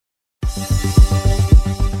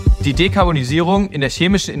Die Dekarbonisierung in der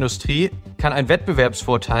chemischen Industrie kann ein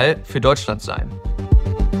Wettbewerbsvorteil für Deutschland sein.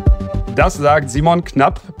 Das sagt Simon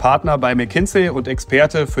Knapp, Partner bei McKinsey und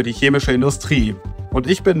Experte für die chemische Industrie. Und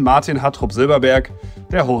ich bin Martin Hattrup-Silberberg,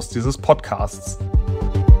 der Host dieses Podcasts.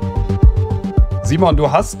 Simon,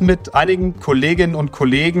 du hast mit einigen Kolleginnen und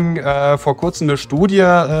Kollegen vor kurzem eine Studie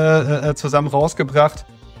zusammen rausgebracht.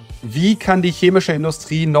 Wie kann die chemische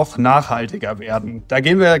Industrie noch nachhaltiger werden? Da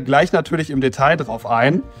gehen wir gleich natürlich im Detail drauf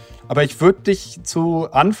ein. Aber ich würde dich zu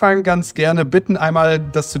Anfang ganz gerne bitten, einmal,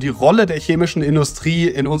 dass du die Rolle der chemischen Industrie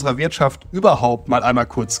in unserer Wirtschaft überhaupt mal einmal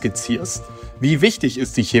kurz skizzierst. Wie wichtig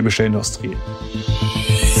ist die chemische Industrie?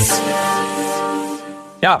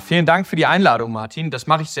 Ja, vielen Dank für die Einladung, Martin. Das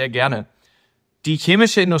mache ich sehr gerne. Die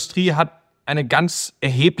chemische Industrie hat eine ganz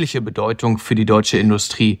erhebliche Bedeutung für die deutsche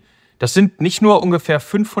Industrie. Das sind nicht nur ungefähr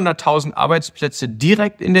 500.000 Arbeitsplätze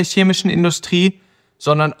direkt in der chemischen Industrie,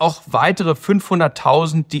 sondern auch weitere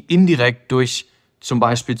 500.000, die indirekt durch zum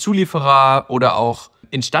Beispiel Zulieferer oder auch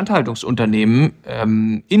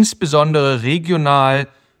Instandhaltungsunternehmen, insbesondere regional,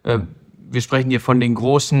 wir sprechen hier von den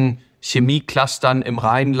großen Chemieclustern im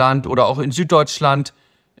Rheinland oder auch in Süddeutschland,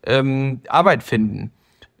 Arbeit finden.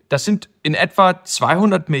 Das sind in etwa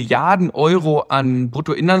 200 Milliarden Euro an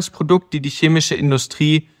Bruttoinlandsprodukt, die die chemische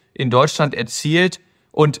Industrie in Deutschland erzielt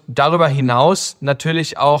und darüber hinaus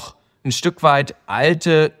natürlich auch ein Stück weit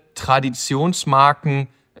alte Traditionsmarken,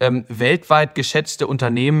 weltweit geschätzte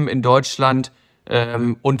Unternehmen in Deutschland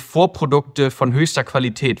und Vorprodukte von höchster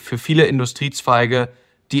Qualität für viele Industriezweige,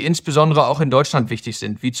 die insbesondere auch in Deutschland wichtig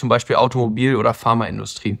sind, wie zum Beispiel Automobil- oder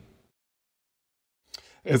Pharmaindustrie.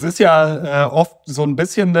 Es ist ja oft so ein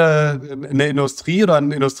bisschen eine Industrie oder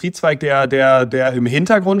ein Industriezweig, der im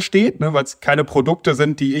Hintergrund steht, ne, weil es keine Produkte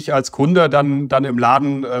sind, die ich als Kunde dann im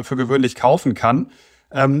Laden für gewöhnlich kaufen kann.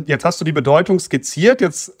 Jetzt hast du die Bedeutung skizziert.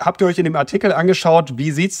 Jetzt habt ihr euch in dem Artikel angeschaut,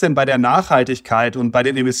 wie sieht es denn bei der Nachhaltigkeit und bei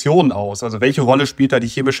den Emissionen aus? Also welche Rolle spielt da die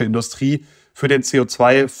chemische Industrie für den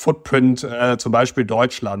CO2-Footprint zum Beispiel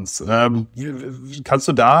Deutschlands? Kannst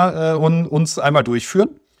du da uns einmal durchführen?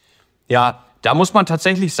 Ja, da muss man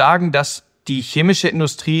tatsächlich sagen, dass die chemische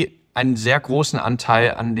Industrie einen sehr großen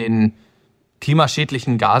Anteil an den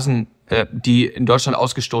klimaschädlichen Gasen, die in Deutschland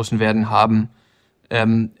ausgestoßen werden, haben.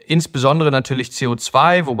 Insbesondere natürlich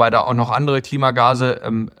CO2, wobei da auch noch andere Klimagase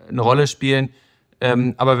eine Rolle spielen.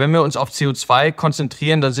 Aber wenn wir uns auf CO2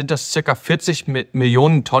 konzentrieren, dann sind das circa 40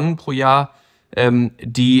 Millionen Tonnen pro Jahr,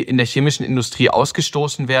 die in der chemischen Industrie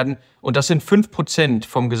ausgestoßen werden. Und das sind 5%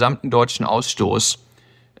 vom gesamten deutschen Ausstoß.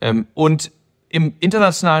 Und im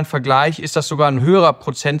internationalen Vergleich ist das sogar ein höherer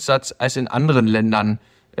Prozentsatz als in anderen Ländern.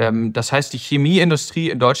 Das heißt, die Chemieindustrie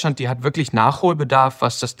in Deutschland, die hat wirklich Nachholbedarf,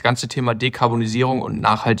 was das ganze Thema Dekarbonisierung und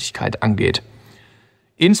Nachhaltigkeit angeht.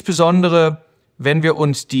 Insbesondere, wenn wir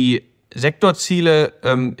uns die Sektorziele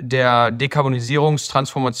der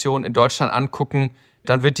Dekarbonisierungstransformation in Deutschland angucken,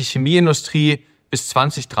 dann wird die Chemieindustrie bis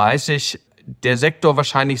 2030 der Sektor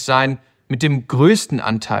wahrscheinlich sein mit dem größten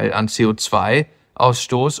Anteil an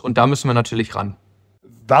CO2-Ausstoß. Und da müssen wir natürlich ran.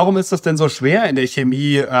 Warum ist es denn so schwer, in der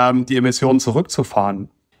Chemie die Emissionen zurückzufahren?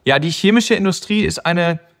 Ja, die chemische Industrie ist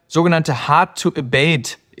eine sogenannte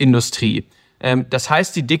Hard-to-Abate-Industrie. Das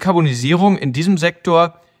heißt, die Dekarbonisierung in diesem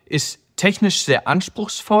Sektor ist technisch sehr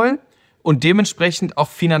anspruchsvoll und dementsprechend auch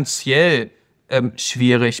finanziell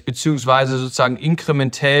schwierig, beziehungsweise sozusagen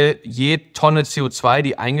inkrementell je Tonne CO2,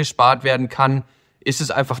 die eingespart werden kann, ist es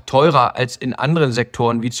einfach teurer als in anderen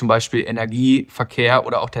Sektoren, wie zum Beispiel Energie, Verkehr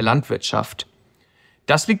oder auch der Landwirtschaft.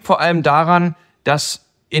 Das liegt vor allem daran, dass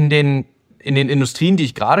in den Industrien, die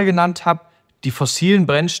ich gerade genannt habe, die fossilen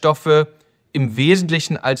Brennstoffe im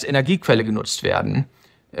Wesentlichen als Energiequelle genutzt werden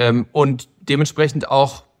und dementsprechend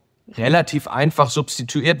auch relativ einfach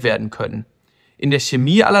substituiert werden können. In der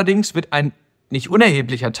Chemie allerdings wird ein nicht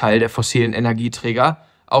unerheblicher Teil der fossilen Energieträger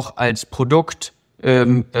auch als Produkt,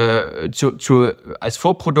 als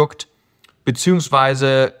Vorprodukt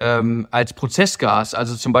beziehungsweise als Prozessgas,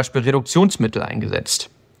 also zum Beispiel Reduktionsmittel eingesetzt.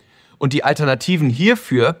 Und die Alternativen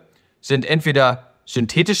hierfür sind entweder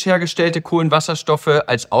synthetisch hergestellte Kohlenwasserstoffe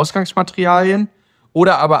als Ausgangsmaterialien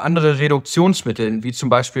oder aber andere Reduktionsmittel, wie zum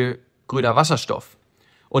Beispiel grüner Wasserstoff.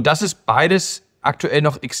 Und das ist beides aktuell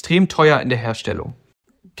noch extrem teuer in der Herstellung.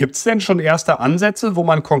 Gibt es denn schon erste Ansätze, wo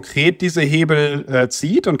man konkret diese Hebel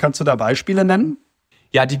zieht? Und kannst du da Beispiele nennen?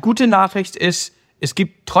 Ja, die gute Nachricht ist, es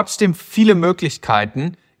gibt trotzdem viele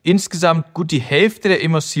Möglichkeiten, insgesamt gut die Hälfte der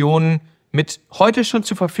Emissionen mit heute schon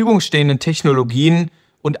zur Verfügung stehenden Technologien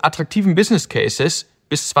und attraktiven Business Cases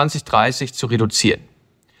bis 2030 zu reduzieren.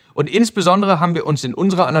 Und insbesondere haben wir uns in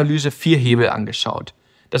unserer Analyse 4 Hebel angeschaut.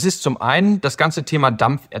 Das ist zum einen das ganze Thema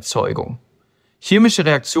Dampferzeugung. Chemische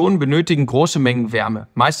Reaktionen benötigen große Mengen Wärme,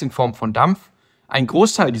 meist in Form von Dampf. Ein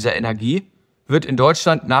Großteil dieser Energie wird in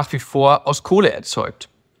Deutschland nach wie vor aus Kohle erzeugt.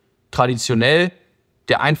 Traditionell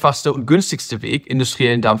der einfachste und günstigste Weg,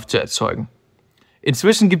 industriellen Dampf zu erzeugen.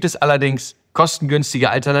 Inzwischen gibt es allerdings kostengünstige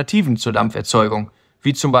Alternativen zur Dampferzeugung,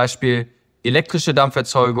 wie zum Beispiel elektrische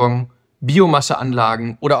Dampferzeugung,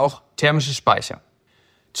 Biomasseanlagen oder auch thermische Speicher.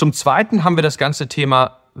 Zum Zweiten haben wir das ganze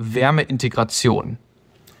Thema Wärmeintegration.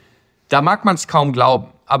 Da mag man es kaum glauben,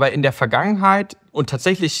 aber in der Vergangenheit und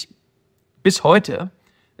tatsächlich bis heute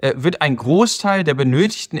wird ein Großteil der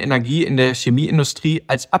benötigten Energie in der Chemieindustrie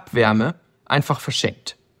als Abwärme einfach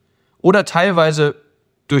verschenkt. Oder teilweise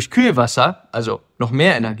durch Kühlwasser, also noch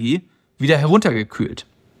mehr Energie, wieder heruntergekühlt.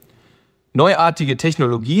 Neuartige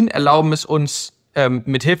Technologien erlauben es uns,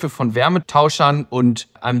 mit Hilfe von Wärmetauschern und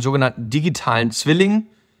einem sogenannten digitalen Zwilling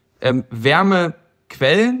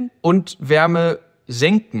Wärmequellen und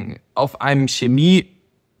Wärmesenken auf einem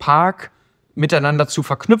Chemiepark miteinander zu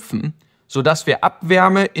verknüpfen, sodass wir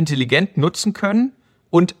Abwärme intelligent nutzen können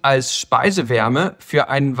und als Speisewärme für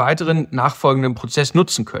einen weiteren nachfolgenden Prozess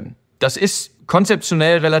nutzen können. Das ist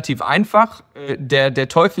konzeptionell relativ einfach. Der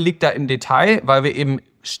Teufel liegt da im Detail, weil wir eben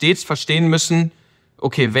stets verstehen müssen,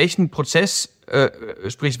 okay, welchen Prozess,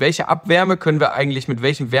 sprich welche Abwärme können wir eigentlich mit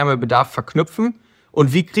welchem Wärmebedarf verknüpfen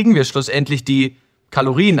und wie kriegen wir schlussendlich die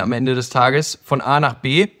Kalorien am Ende des Tages von A nach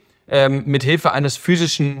B mit Hilfe eines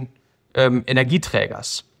physischen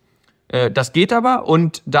Energieträgers. Das geht aber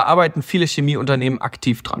und da arbeiten viele Chemieunternehmen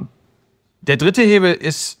aktiv dran. Der dritte Hebel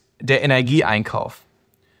ist der Energieeinkauf.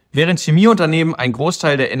 Während Chemieunternehmen einen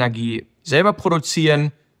Großteil der Energie selber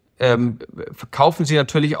produzieren, verkaufen sie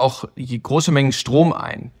natürlich auch große Mengen Strom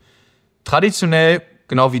ein. Traditionell,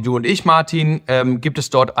 genau wie du und ich, Martin, gibt es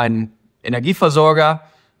dort einen Energieversorger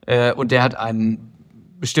und der hat einen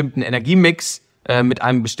bestimmten Energiemix mit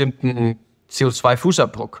einem bestimmten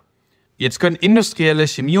CO2-Fußabdruck. Jetzt können industrielle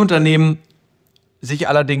Chemieunternehmen sich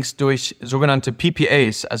allerdings durch sogenannte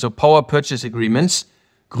PPAs, also Power Purchase Agreements,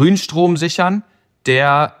 Grünstrom sichern,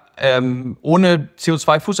 der ohne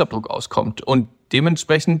CO2-Fußabdruck auskommt und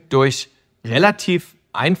dementsprechend durch relativ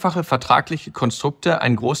einfache vertragliche Konstrukte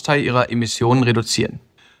einen Großteil ihrer Emissionen reduzieren.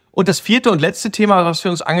 Und das vierte und letzte Thema, was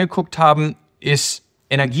wir uns angeguckt haben, ist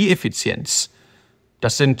Energieeffizienz.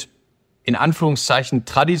 Das sind in Anführungszeichen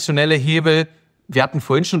traditionelle Hebel. Wir hatten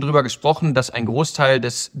vorhin schon drüber gesprochen, dass ein Großteil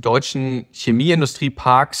des deutschen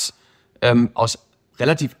Chemieindustrieparks aus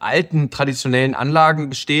relativ alten, traditionellen Anlagen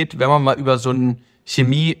besteht. Wenn man mal über so einen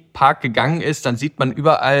Chemiepark gegangen ist, dann sieht man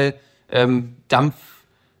überall Dampf,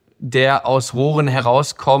 der aus Rohren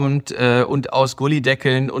herauskommt und aus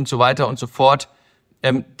Gullydeckeln und so weiter und so fort.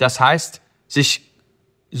 Das heißt, sich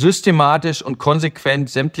systematisch und konsequent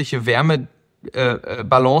sämtliche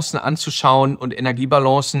Wärmebalancen anzuschauen und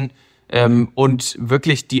Energiebalancen und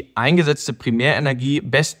wirklich die eingesetzte Primärenergie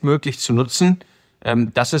bestmöglich zu nutzen.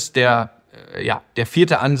 Das ist der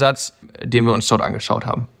vierte Ansatz, den wir uns dort angeschaut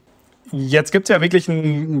haben. Jetzt gibt es ja wirklich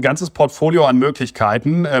ein ganzes Portfolio an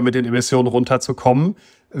Möglichkeiten, mit den Emissionen runterzukommen.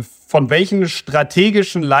 Von welchen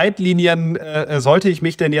strategischen Leitlinien sollte ich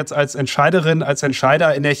mich denn jetzt als Entscheiderin, als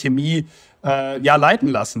Entscheider in der Chemie leiten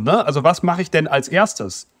lassen? Ne? Also was mache ich denn als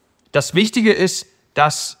erstes? Das Wichtige ist,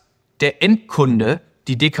 dass der Endkunde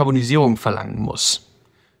die Dekarbonisierung verlangen muss.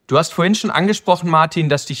 Du hast vorhin schon angesprochen, Martin,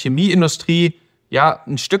 dass die Chemieindustrie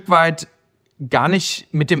ein Stück weit gar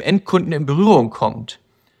nicht mit dem Endkunden in Berührung kommt.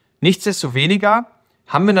 Nichtsdestoweniger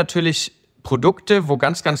haben wir natürlich Produkte, wo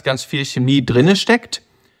ganz, ganz, ganz viel Chemie drinne steckt.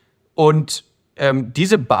 Und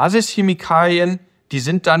diese Basischemikalien, die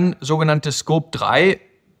sind dann sogenannte Scope 3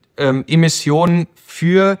 Emissionen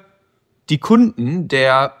für die Kunden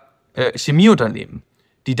der Chemieunternehmen,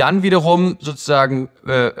 die dann wiederum sozusagen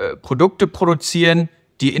Produkte produzieren,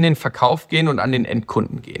 die in den Verkauf gehen und an den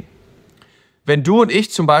Endkunden gehen. Wenn du und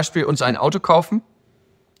ich zum Beispiel uns ein Auto kaufen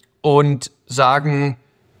und sagen,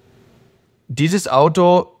 dieses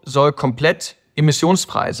Auto soll komplett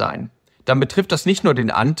emissionsfrei sein, dann betrifft das nicht nur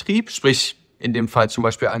den Antrieb, sprich in dem Fall zum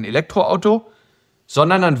Beispiel ein Elektroauto,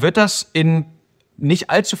 sondern dann wird das in nicht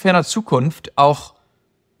allzu ferner Zukunft auch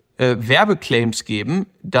Werbeclaims geben,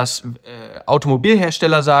 dass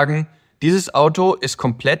Automobilhersteller sagen, dieses Auto ist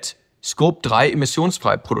komplett Scope 3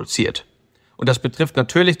 emissionsfrei produziert. Und das betrifft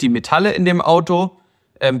natürlich die Metalle in dem Auto,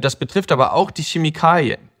 das betrifft aber auch die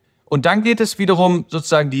Chemikalien. Und dann geht es wiederum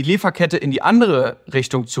sozusagen die Lieferkette in die andere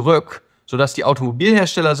Richtung zurück, sodass die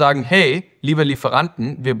Automobilhersteller sagen, hey, liebe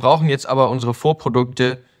Lieferanten, wir brauchen jetzt aber unsere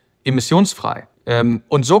Vorprodukte emissionsfrei.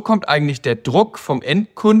 Und so kommt eigentlich der Druck vom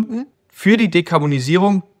Endkunden für die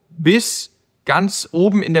Dekarbonisierung bis ganz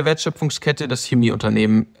oben in der Wertschöpfungskette das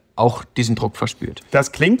Chemieunternehmen auch diesen Druck verspürt.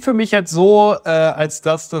 Das klingt für mich jetzt so, als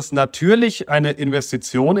dass das natürlich eine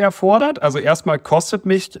Investition erfordert. Also erstmal kostet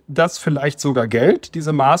mich das vielleicht sogar Geld,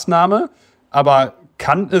 diese Maßnahme. Aber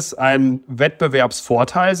kann es ein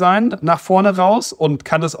Wettbewerbsvorteil sein nach vorne raus? Und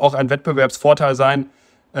kann es auch ein Wettbewerbsvorteil sein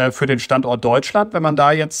für den Standort Deutschland, wenn man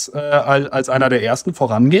da jetzt als einer der Ersten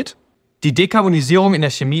vorangeht? Die Dekarbonisierung in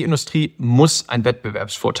der Chemieindustrie muss ein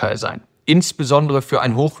Wettbewerbsvorteil sein, insbesondere für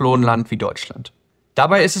ein Hochlohnland wie Deutschland.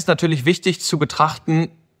 Dabei ist es natürlich wichtig zu betrachten,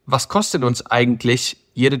 was kostet uns eigentlich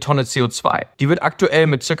jede Tonne CO2? Die wird aktuell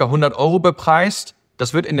mit ca. 100 € bepreist.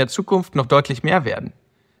 Das wird in der Zukunft noch deutlich mehr werden.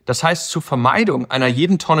 Das heißt, zur Vermeidung einer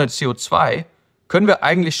jeden Tonne CO2 können wir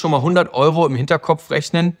eigentlich schon mal 100 € im Hinterkopf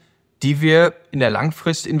rechnen, die wir in der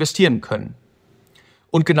Langfrist investieren können.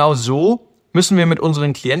 Und genau so müssen wir mit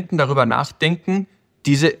unseren Klienten darüber nachdenken,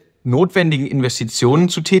 diese notwendigen Investitionen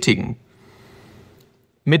zu tätigen.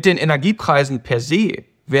 Mit den Energiepreisen per se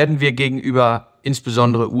werden wir gegenüber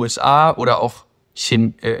insbesondere USA oder auch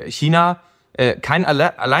China kein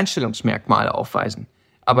Alleinstellungsmerkmal aufweisen.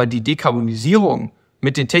 Aber die Dekarbonisierung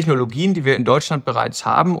mit den Technologien, die wir in Deutschland bereits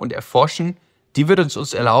haben und erforschen, die wird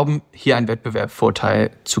uns erlauben, hier einen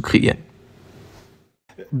Wettbewerbsvorteil zu kreieren.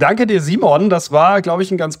 Danke dir, Simon. Das war, glaube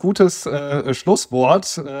ich, ein ganz gutes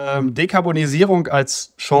Schlusswort. Dekarbonisierung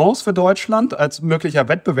als Chance für Deutschland, als möglicher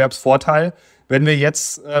Wettbewerbsvorteil, wenn wir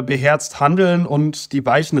jetzt beherzt handeln und die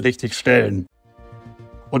Weichen richtig stellen.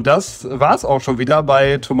 Und das war's auch schon wieder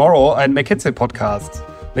bei Tomorrow, ein McKinsey-Podcast.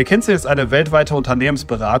 McKinsey ist eine weltweite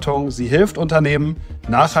Unternehmensberatung. Sie hilft Unternehmen,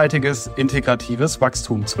 nachhaltiges, integratives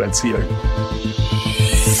Wachstum zu erzielen.